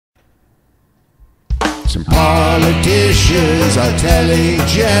Some politicians are telling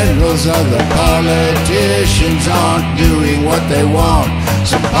generals other politicians aren't doing what they want.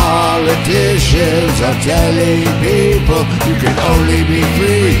 Some politicians are telling people you can only be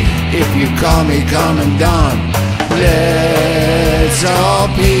free if you call me commandant. Let's all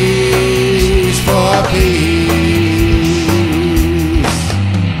peace for peace.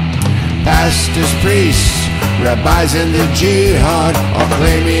 Pastors, priests, rabbis in the jihad are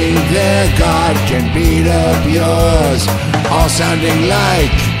claiming their God can beat up yours, all sounding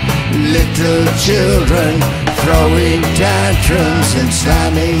like little children throwing tantrums and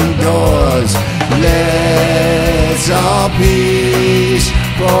slamming doors. Let's all peace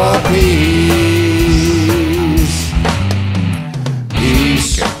for peace.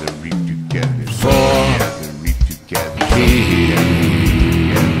 Peace for peace.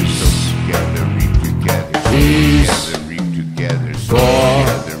 Peace for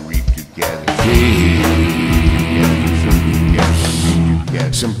peace.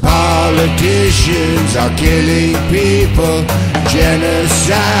 Some politicians are killing people,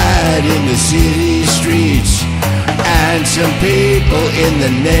 genocide in the city streets. And some people in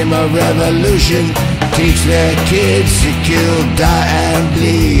the name of revolution teach their kids to kill, die and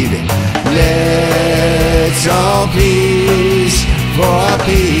bleed. Let's all peace for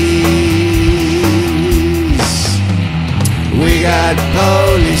peace. We got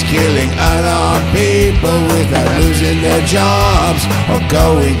police killing unarmed people without losing their jobs or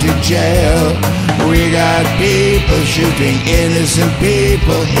going to jail. We got people shooting innocent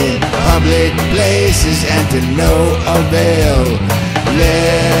people in public places and to no avail.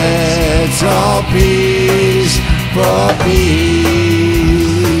 Let's all peace for peace.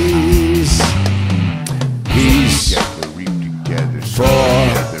 Peace for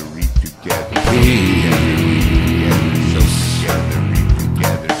peace.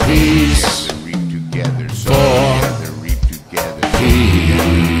 Peace for peace.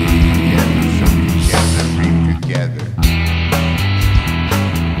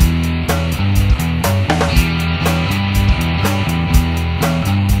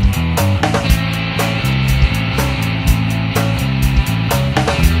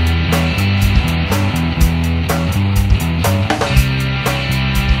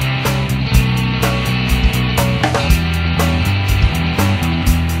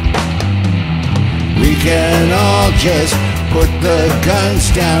 We can all just put the guns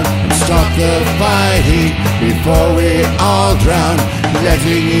down and stop the fighting before we all drown,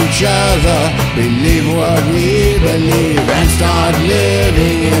 letting each other believe what we believe and start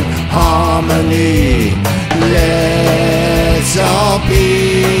living in harmony. Let's all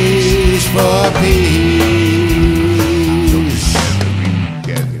peace for peace.